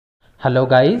Hello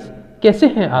guys, कैसे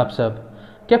हैं आप सब।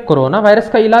 क्या कोरोना वायरस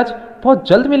का इलाज बहुत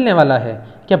जल्द मिलने वाला है।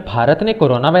 क्या भारत ने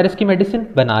कोरोना वायरस की मेडिसिन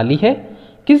बना ली है।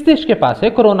 किस देश के पास है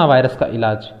कोरोना वायरस का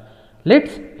इलाज।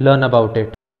 Let's learn about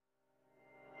it.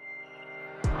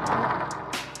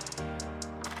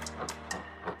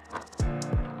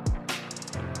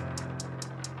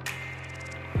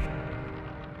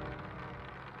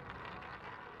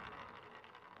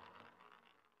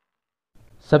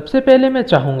 सबसे पहले मैं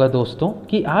चाहूँगा दोस्तों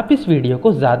कि आप इस वीडियो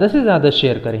को ज़्यादा से ज़्यादा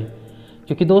शेयर करें,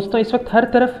 क्योंकि दोस्तों इस वक्त हर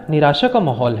तरफ निराशा का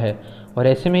माहौल है और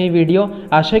ऐसे में ये वीडियो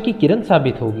आशा की किरण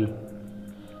साबित होगी।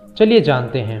 चलिए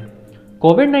जानते हैं।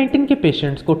 कोविड-19 के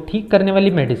पेशेंट्स को ठीक करने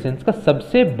वाली मेडिसिन का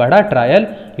सबसे बड़ा ट्रायल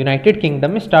यूनाइटेड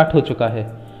किंगडम में स्टार्ट हो चुका है।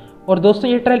 और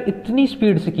दोस्तों ये ट्रायल इतनी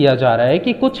स्पीड से किया जा रहा है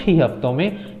कि कुछ ही हफ्तों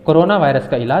में कोरोना वायरस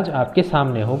का इलाज आपके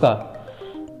सामने होगा।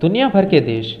 दुनिया भर के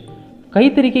देश कई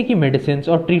तरीके की मेडिसिन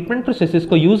और ट्रीटमेंट प्रोसेसेस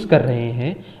को यूज़ कर रहे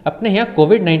हैं अपने यहाँ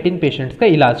कोविड-19 पेशेंट्स का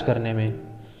इलाज करने में।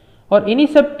 और इन्हीं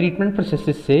सब ट्रीटमेंट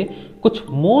प्रोसेसेस से कुछ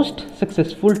मोस्ट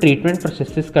सक्सेसफुल ट्रीटमेंट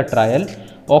प्रोसेसेस का ट्रायल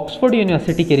ऑक्सफोर्ड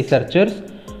यूनिवर्सिटी के रिसर्चर्स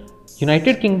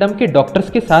यूनाइटेड किंगडम के डॉक्टर्स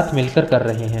के साथ मिलकर कर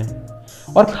रहे हैं।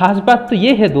 और ख़ास बात तो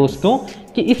ये है दोस्तों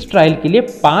कि इस ट्रायल के लिए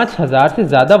 5000 से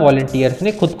ज़्यादा वॉलंटियर्स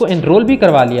ने खुद को एनरोल भी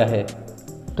करवा लिया है।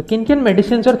 तो किन किन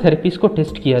मेडिसिन और थेरेपीज़ को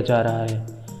टेस्ट किया जा रहा है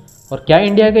और क्या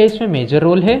इंडिया का इसमें मेजर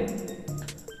रोल है,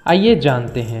 आइए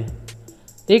जानते हैं।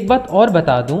 एक बात और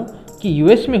बता दूं कि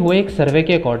यूएस में हुए एक सर्वे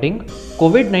के अकॉर्डिंग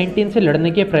कोविड-19 से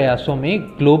लड़ने के प्रयासों में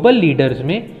ग्लोबल लीडर्स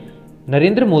में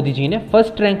नरेंद्र मोदी जी ने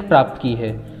फर्स्ट रैंक प्राप्त की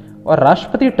है और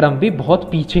राष्ट्रपति ट्रंप भी बहुत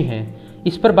पीछे हैं।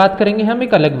 इस पर बात करेंगे हम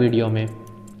एक अलग वीडियो में।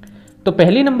 तो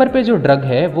पहली नंबर पे जो ड्रग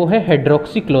है वो है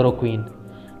हाइड्रोक्सीक्लोरोक्वीन।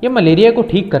 ये मलेरिया को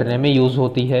ठीक करने में यूज़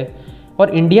होती है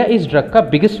और इंडिया इस ड्रग का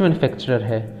बिगेस्ट मैन्युफैक्चरर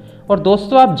है। और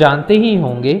दोस्तों आप जानते ही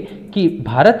होंगे कि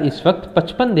भारत इस वक्त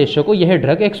 55 देशों को यह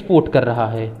ड्रग एक्सपोर्ट कर रहा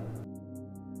है।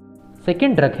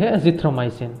 सेकेंड ड्रग है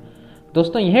एजिथ्रोमाइसिन।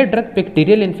 दोस्तों यह ड्रग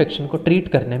बैक्टीरियल इन्फेक्शन को ट्रीट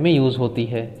करने में यूज़ होती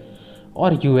है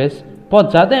और यूएस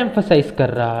बहुत ज़्यादा एम्फसाइज कर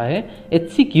रहा है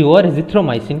HCQ और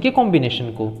एजिथ्रोमाइसिन के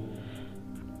कॉम्बिनेशन को।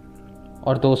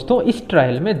 और दोस्तों इस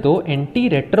ट्रायल में 2 एंटी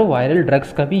रेट्रोवायरल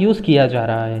ड्रग्स का भी यूज़ किया जा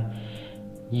रहा है।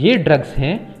 ये ड्रग्स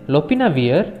हैं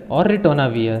लोपिनावियर और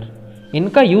रिटोनावियर।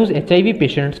 इनका यूज़ HIV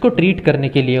पेशेंट्स को ट्रीट करने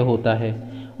के लिए होता है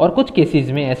और कुछ केसेस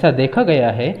में ऐसा देखा गया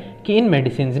है कि इन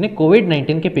मेडिसिन ने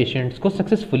कोविड-19 के पेशेंट्स को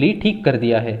सक्सेसफुली ठीक कर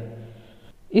दिया है।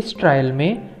 इस ट्रायल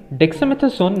में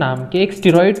डेक्सामेथासोन नाम के एक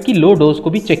स्टेरॉइड की लो डोज को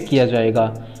भी चेक किया जाएगा।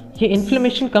 ये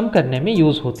इन्फ्लेमेशन कम करने में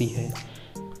यूज़ होती है।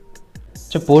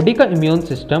 जब बॉडी का इम्यून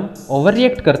सिस्टम ओवर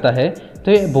रिएक्ट करता है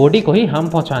तो ये बॉडी को ही हार्म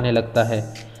पहुँचाने लगता है।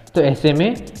 तो ऐसे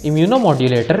में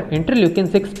इम्यूनोमॉड्यूलेटर इंटरल्यूकिन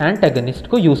 6 एंटागनिस्ट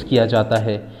को यूज़ किया जाता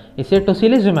है। इसे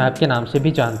टोसिलिजुमैब के नाम से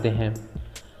भी जानते हैं।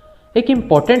 एक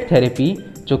इम्पॉर्टेंट थेरेपी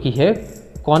जो कि है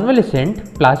कॉन्वलेसेंट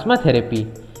प्लाज्मा थेरेपी।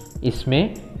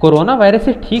 इसमें कोरोना वायरस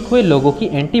से ठीक हुए लोगों की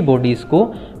एंटीबॉडीज़ को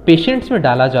पेशेंट्स में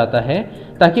डाला जाता है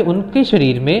ताकि उनके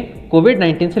शरीर में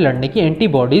कोविड-19 से लड़ने की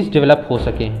एंटीबॉडीज़ डेवलप हो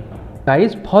सकें।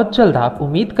 गाइस बहुत जल्द आप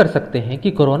उम्मीद कर सकते हैं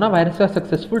कि कोरोना वायरस का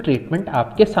सक्सेसफुल ट्रीटमेंट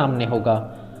आपके सामने होगा।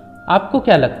 आपको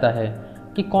क्या लगता है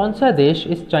कि कौन सा देश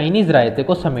इस चाइनीज़ रायते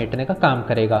को समेटने का काम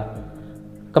करेगा?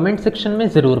 कमेंट सेक्शन में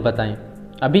ज़रूर बताएं।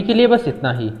 अभी के लिए बस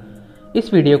इतना ही।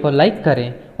 इस वीडियो को लाइक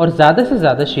करें और ज़्यादा से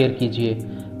ज़्यादा शेयर कीजिए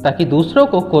ताकि दूसरों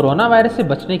को कोरोना वायरस से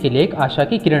बचने के लिए एक आशा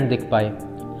की किरण दिख पाए।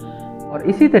 और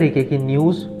इसी तरीके की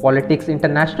news, politics,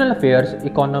 international affairs,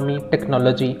 economy,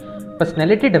 technology,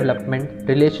 personality development,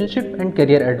 relationship and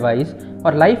career advice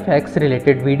और लाइफ हैक्स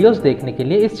रिलेटेड वीडियोज़ देखने के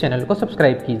लिए इस चैनल को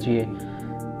सब्सक्राइब कीजिए।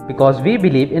 Because we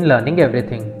believe in learning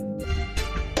everything.